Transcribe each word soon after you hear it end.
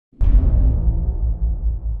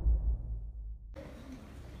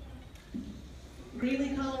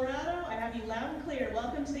Colorado. I have you loud and clear.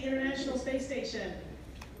 Welcome to the International Space Station.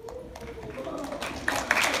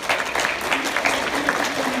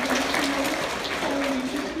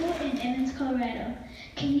 In Evans, Colorado.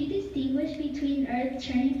 Can you distinguish between Earth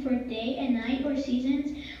turning for day and night or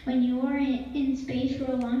seasons when you are in space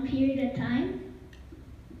for a long period of time?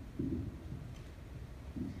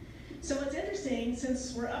 So it's interesting,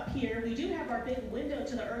 since we're up here, we do have our big window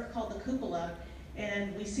to the Earth called the cupola,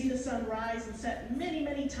 and we see the sun rise and set many,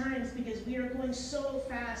 many times because we are going so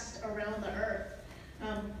fast around the Earth.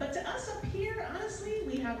 But to us up here, honestly,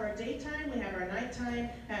 we have our daytime, we have our nighttime.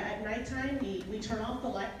 At nighttime, we turn off the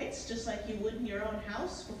lights just like you would in your own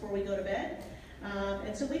house before we go to bed.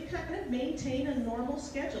 And so we kind of maintain a normal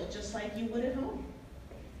schedule just like you would at home.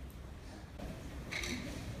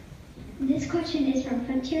 This question is from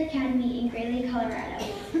Frontier Academy in Greeley, Colorado.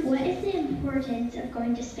 What is the importance of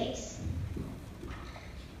going to space?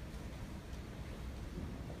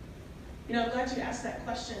 You know, I'm glad you asked that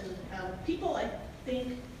question. People, I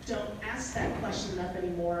think, don't ask that question enough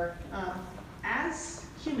anymore. As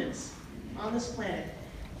humans on this planet,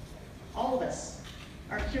 all of us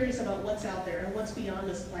are curious about what's out there and what's beyond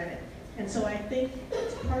this planet. And so I think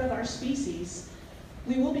it's part of our species.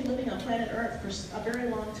 We will be living on planet Earth for a very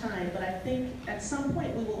long time, but I think at some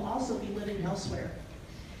point we will also be living elsewhere.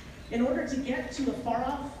 In order to get to a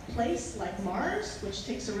far-off place like Mars, which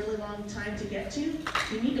takes a really long time to get to,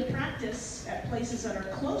 you need to practice at places that are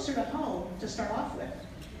closer to home to start off with.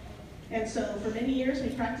 And so for many years we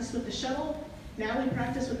practiced with the shuttle. Now we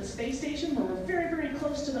practice with the space station, where we're very, very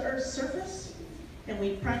close to the Earth's surface. And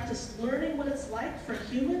we practice learning what it's like for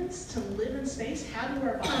humans to live in space. How do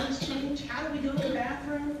our bodies change? How do we go to the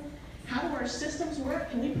bathroom? How do our systems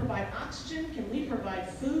work? Can we provide oxygen? Can we provide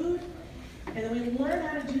food? And then we learn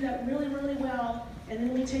how to do that really, really well, and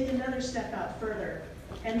then we take another step out further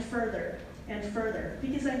and further and further.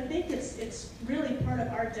 Because I think it's really part of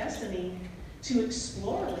our destiny to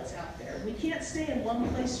explore what's out there. We can't stay in one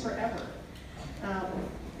place forever.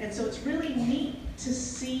 And so it's really neat to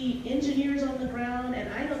see engineers on the ground,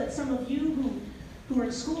 and I know that some of you who are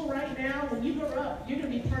in school right now, when you grow up, you're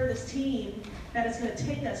going to be part of this team that is going to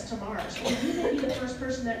take us to Mars. Or you may be the first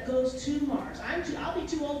person that goes to Mars. I'll be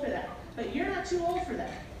too old for that, but you're not too old for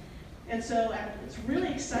that. And so it's really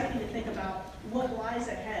exciting to think about what lies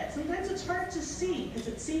ahead. Sometimes it's hard to see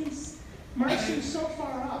because Mars seems so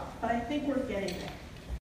far off, but I think we're getting there.